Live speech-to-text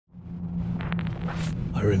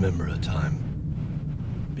I remember a time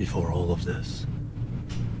before all of this.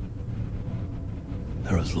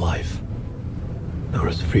 There was life. There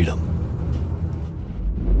was freedom.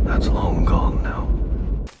 That's long gone now.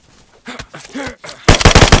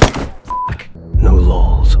 No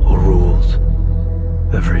laws or rules.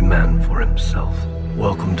 Every man for himself.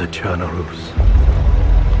 Welcome to Chernarus.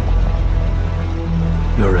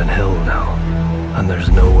 You're in hell now, and there's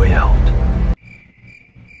no way out.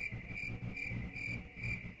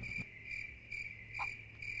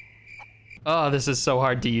 Oh, this is so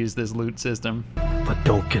hard to use, this loot system. But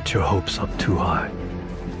don't get your hopes up too high,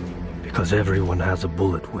 because everyone has a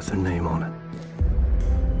bullet with their name on it.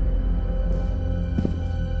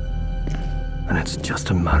 And it's just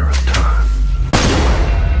a matter of time.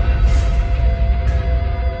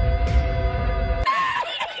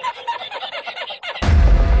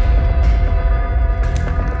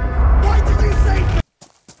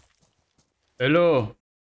 Hello.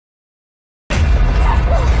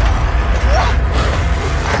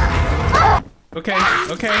 Okay,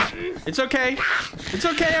 okay. It's okay. It's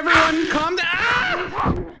okay, everyone. Calm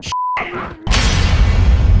down.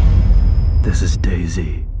 This is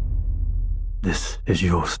DayZ. This is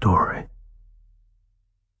your story.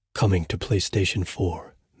 Coming to PlayStation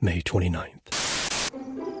 4, May 29th.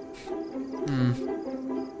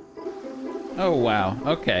 Oh, wow.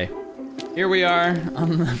 Okay. Here we are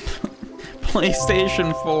on the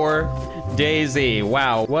PlayStation 4 DayZ.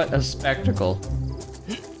 Wow, what a spectacle.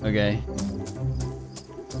 Okay.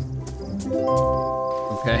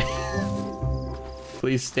 Okay.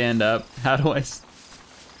 Please stand up. How do I...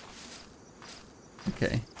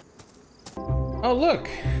 Okay. Oh, look.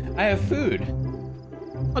 I have food.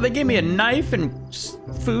 Oh, they gave me a knife and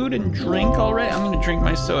food and drink already? I'm gonna drink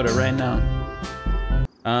my soda right now.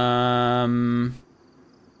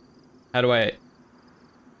 How do I...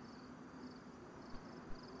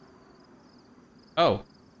 Oh.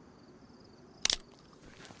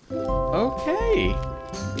 Okay.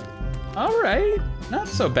 Alright. Not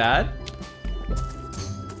so bad.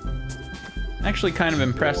 I'm actually kind of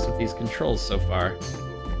impressed with these controls so far.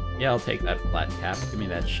 Yeah, I'll take that flat cap. Give me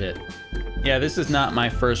that shit. Yeah, this is not my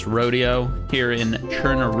first rodeo here in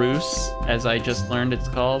Chernarus, as I just learned it's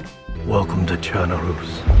called. Welcome to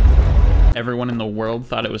Chernarus. Everyone in the world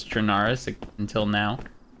thought it was Chernarus until now.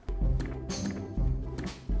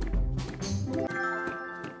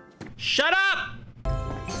 Shut up!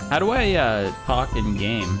 How do I talk in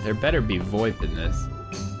game? There better be VoIP in this.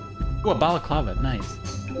 Ooh, a balaclava, nice.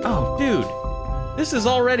 Oh, dude, this is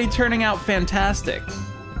already turning out fantastic.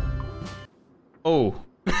 Oh.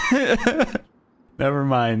 Never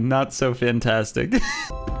mind, not so fantastic.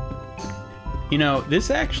 You know, this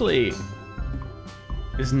actually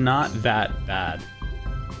is not that bad.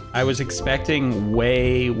 I was expecting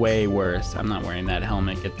way, way worse. I'm not wearing that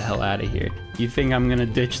helmet, get the hell out of here. You think I'm gonna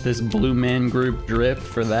ditch this Blue Man Group drip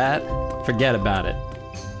for that? Forget about it.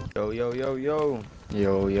 Yo, yo, yo, yo.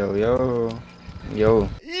 Yo, yo, yo. Yo.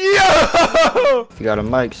 Yo! If you got a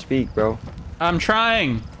mic, speak, bro. I'm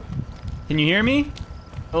trying. Can you hear me?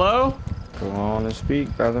 Hello? Go on and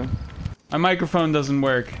speak, brother. My microphone doesn't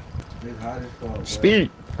work.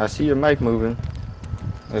 Speak! I see your mic moving.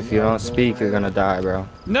 If you don't speak, you're gonna die, bro.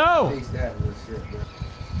 No!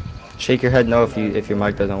 Shake your head no if your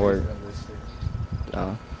mic doesn't work.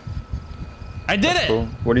 I did it! Cool.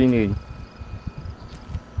 What do you need?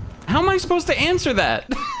 How am I supposed to answer that?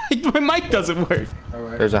 My mic doesn't work.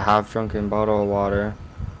 There's a half-drunken bottle of water.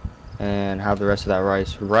 And have the rest of that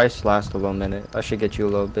rice. Rice lasts a little minute. That should get you a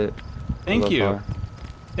little bit. Thank you. Far.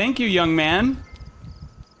 Thank you, young man.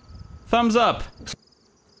 Thumbs up.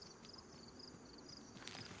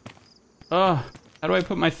 Oh, how do I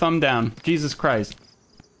put my thumb down? Jesus Christ.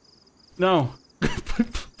 No.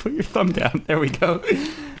 Put your thumb down. There we go.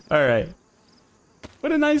 All right.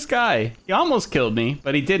 What a nice guy. He almost killed me,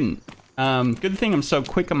 but he didn't. Good thing I'm so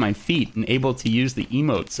quick on my feet and able to use the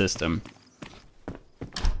emote system.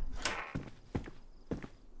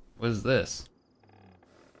 What is this?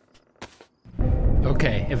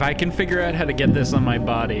 Okay, if I can figure out how to get this on my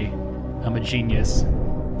body, I'm a genius.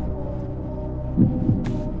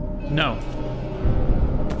 No.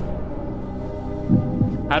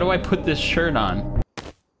 How do I put this shirt on?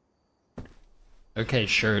 Okay,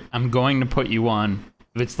 shirt. I'm going to put you on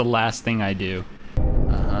if it's the last thing I do.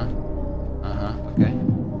 Okay.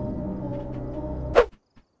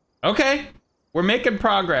 Okay, we're making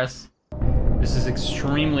progress. This is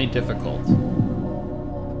extremely difficult.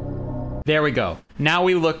 There we go. Now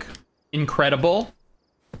we look incredible.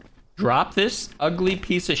 Drop this ugly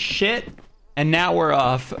piece of shit. And now we're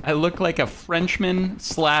off. I look like a Frenchman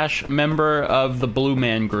 / member of the Blue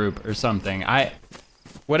Man Group or something.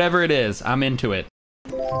 Whatever it is, I'm into it.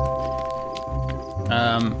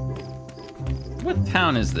 What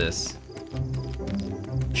town is this?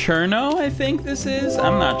 Cherno, I think this is?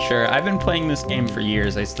 I'm not sure. I've been playing this game for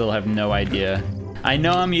years. I still have no idea. I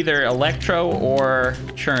know I'm either Electro or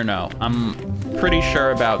Cherno. I'm pretty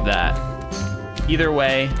sure about that. Either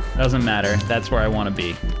way, doesn't matter. That's where I want to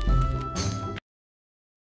be.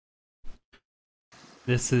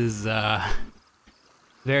 This is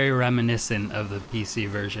very reminiscent of the PC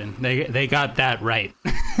version. They got that right.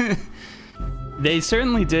 They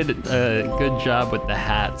certainly did a good job with the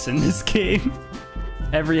hats in this game.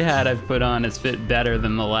 Every hat I've put on has fit better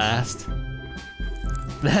than the last.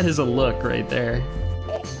 That is a look right there.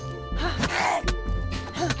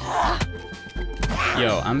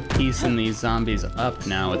 Yo, I'm piecing these zombies up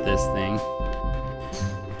now with this thing.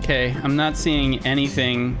 Okay, I'm not seeing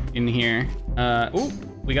anything in here. Ooh,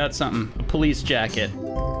 we got something. A police jacket.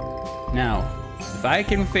 Now, if I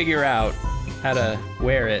can figure out how to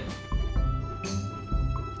wear it.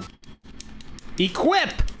 Equip!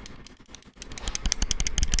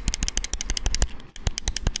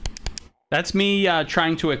 That's me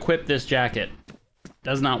trying to equip this jacket.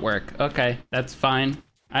 Does not work. Okay, that's fine.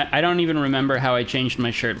 I don't even remember how I changed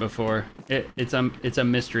my shirt before. It's a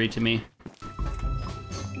mystery to me.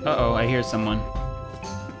 Uh-oh, I hear someone.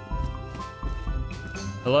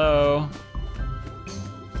 Hello?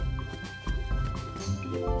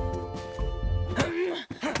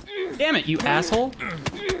 Damn it, you asshole!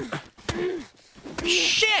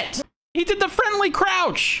 Shit! He did the friendly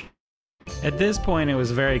crouch! At this point, it was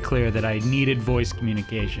very clear that I needed voice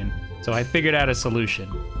communication, so I figured out a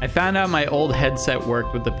solution. I found out my old headset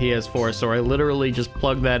worked with the PS4, so I literally just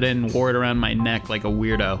plugged that in and wore it around my neck like a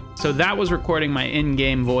weirdo. So that was recording my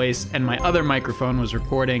in-game voice, and my other microphone was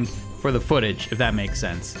recording for the footage, if that makes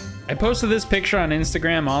sense. I posted this picture on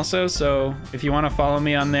Instagram also, so if you want to follow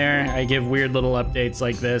me on there, I give weird little updates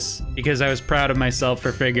like this, because I was proud of myself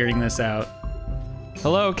for figuring this out.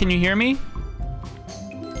 Hello, can you hear me?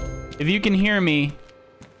 If you can hear me,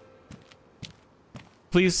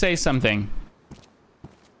 please say something.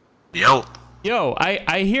 Yo. Yo,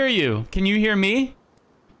 I hear you. Can you hear me?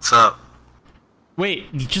 What's up?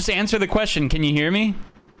 Wait, just answer the question. Can you hear me?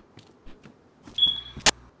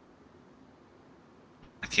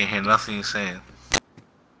 I can't hear nothing you're saying.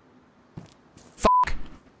 Fuck.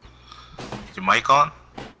 Is your mic on?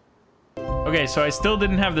 Okay, so I still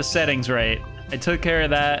didn't have the settings right. I took care of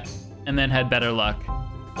that and then had better luck.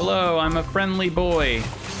 Hello, I'm a friendly boy.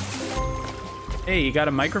 Hey, you got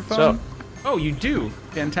a microphone? What's up? Oh, you do?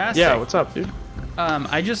 Fantastic. Yeah, what's up, dude?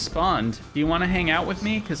 I just spawned. Do you want to hang out with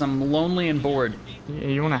me? Because I'm lonely and bored. Yeah,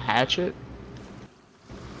 you want to hatch it?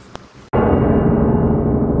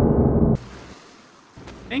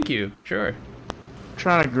 Thank you. Sure. I'm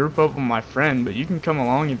trying to group up with my friend, but you can come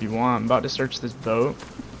along if you want. I'm about to search this boat.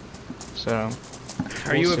 So,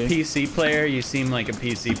 Are you a PC player? You seem like a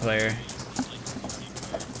PC player.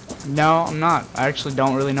 No, I'm not. I actually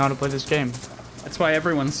don't really know how to play this game. That's why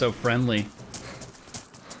everyone's so friendly.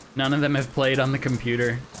 None of them have played on the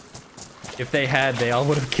computer. If they had, they all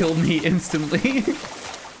would have killed me instantly.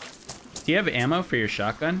 Do you have ammo for your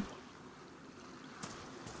shotgun?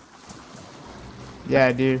 Yeah,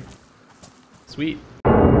 I do. Sweet.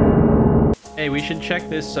 Hey, we should check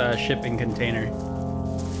this shipping container.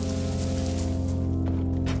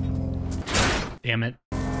 Damn it.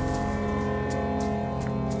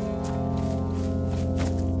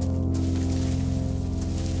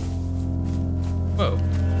 Whoa.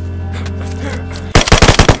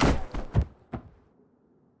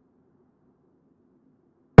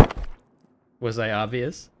 Was I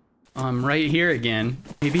obvious? I'm right here again.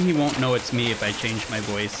 Maybe he won't know it's me if I change my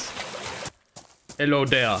voice. Hello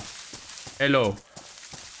there. Hello.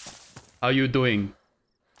 How you doing?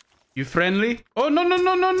 You friendly? Oh, no, no,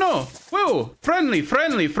 no, no, no. Whoa. Friendly,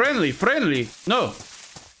 friendly, friendly, friendly. No.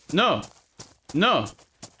 No. No.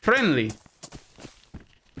 Friendly.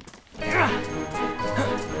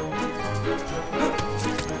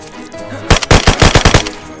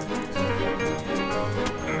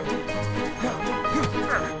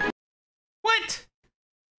 What?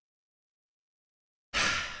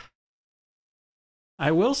 I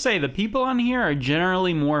will say the people on here are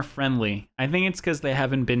generally more friendly. I think it's because they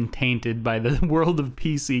haven't been tainted by the world of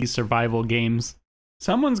PC survival games.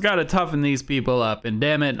 Someone's got to toughen these people up, and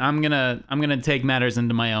damn it, I'm gonna take matters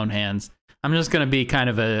into my own hands. I'm just gonna be kind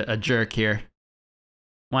of a jerk here.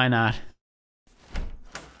 Why not?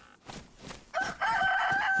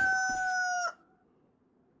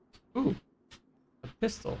 Ooh, a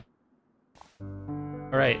pistol.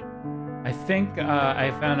 All right, I think I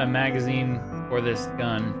found a magazine for this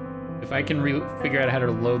gun. If I can figure out how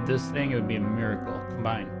to load this thing, it would be a miracle.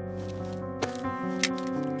 Combine.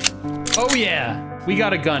 Oh yeah, we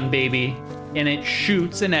got a gun, baby. And it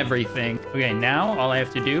shoots and everything. Okay, now all I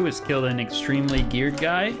have to do is kill an extremely geared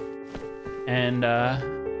guy. And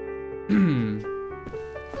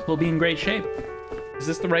we'll be in great shape. Is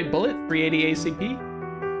this the right bullet? 380 ACP?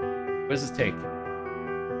 What does this take?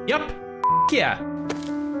 Yup. Yeah.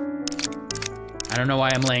 I don't know why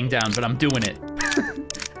I'm laying down, but I'm doing it.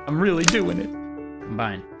 I'm really doing it.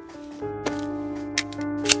 Combine.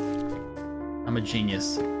 I'm a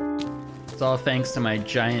genius. It's all thanks to my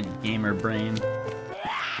giant gamer brain.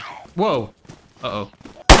 Whoa. Uh-oh.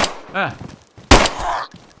 Ah.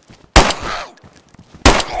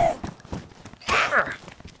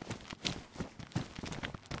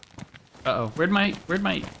 Uh-oh. Where'd my,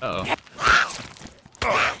 uh-oh.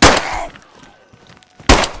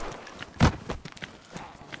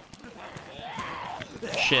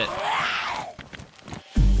 Shit.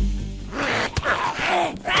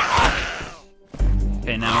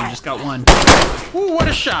 Okay, now we just got one. Ooh, what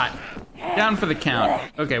a shot! Down for the count.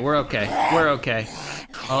 Okay, we're okay. We're okay.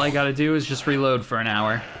 All I gotta do is just reload for an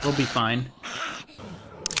hour. We'll be fine.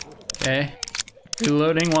 Okay.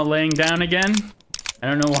 Reloading while laying down again. I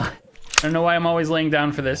don't know why. I don't know why I'm always laying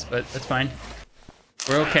down for this, but that's fine.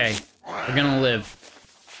 We're okay. We're gonna live.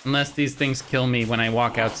 Unless these things kill me when I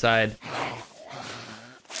walk outside.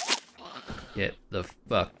 Get the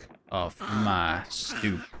fuck off my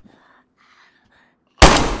stoop.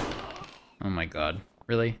 Oh my god.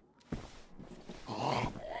 Really?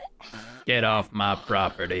 Get off my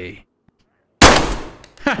property.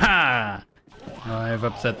 Haha! Oh, I've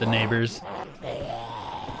upset the neighbors.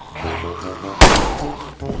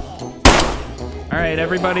 Alright,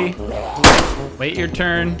 everybody. Wait your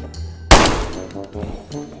turn.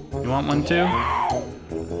 You want one too?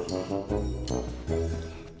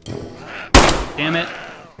 Damn it.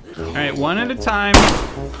 Alright, one at a time.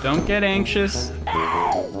 Don't get anxious.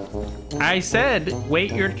 I said,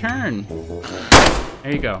 wait your turn.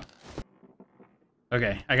 There you go.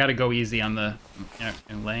 Okay, I gotta go easy on the...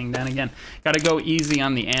 laying down again. Gotta go easy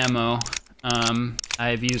on the ammo.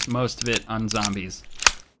 I've used most of it on zombies.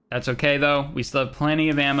 That's okay, though. We still have plenty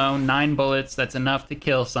of ammo. 9 bullets. That's enough to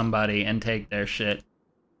kill somebody and take their shit.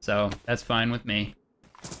 So, that's fine with me.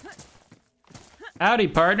 Howdy,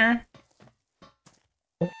 partner.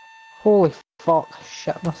 Holy fuck,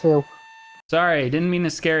 shit myself. Sorry, didn't mean to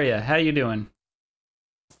scare you. How you doing?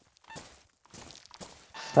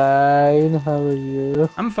 Fine, how are you?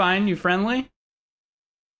 I'm fine. You friendly?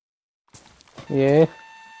 Yeah.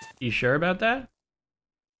 You sure about that?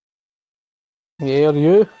 Yeah, are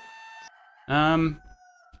you?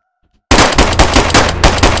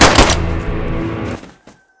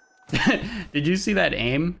 Did you see that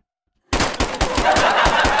aim?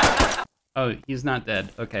 Oh, he's not dead.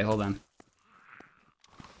 Okay, hold on.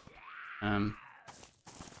 Oh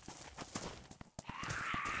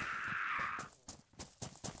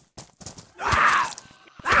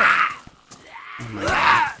my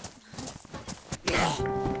God.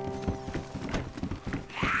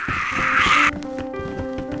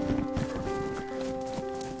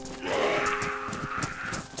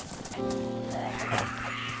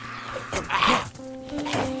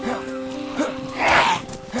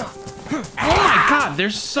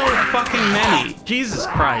 There's so fucking many. Jesus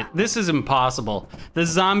Christ. This is impossible. The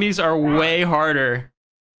zombies are way harder.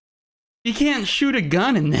 You can't shoot a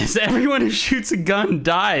gun in this. Everyone who shoots a gun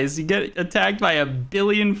dies. You get attacked by a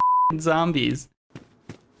billion zombies.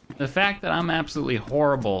 The fact that I'm absolutely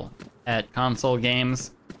horrible at console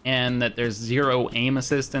games and that there's 0 aim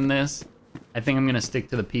assist in this, I think I'm gonna stick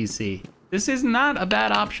to the PC. This is not a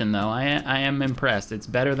bad option though. I am impressed. It's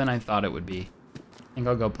better than I thought it would be. I think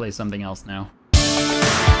I'll go play something else now.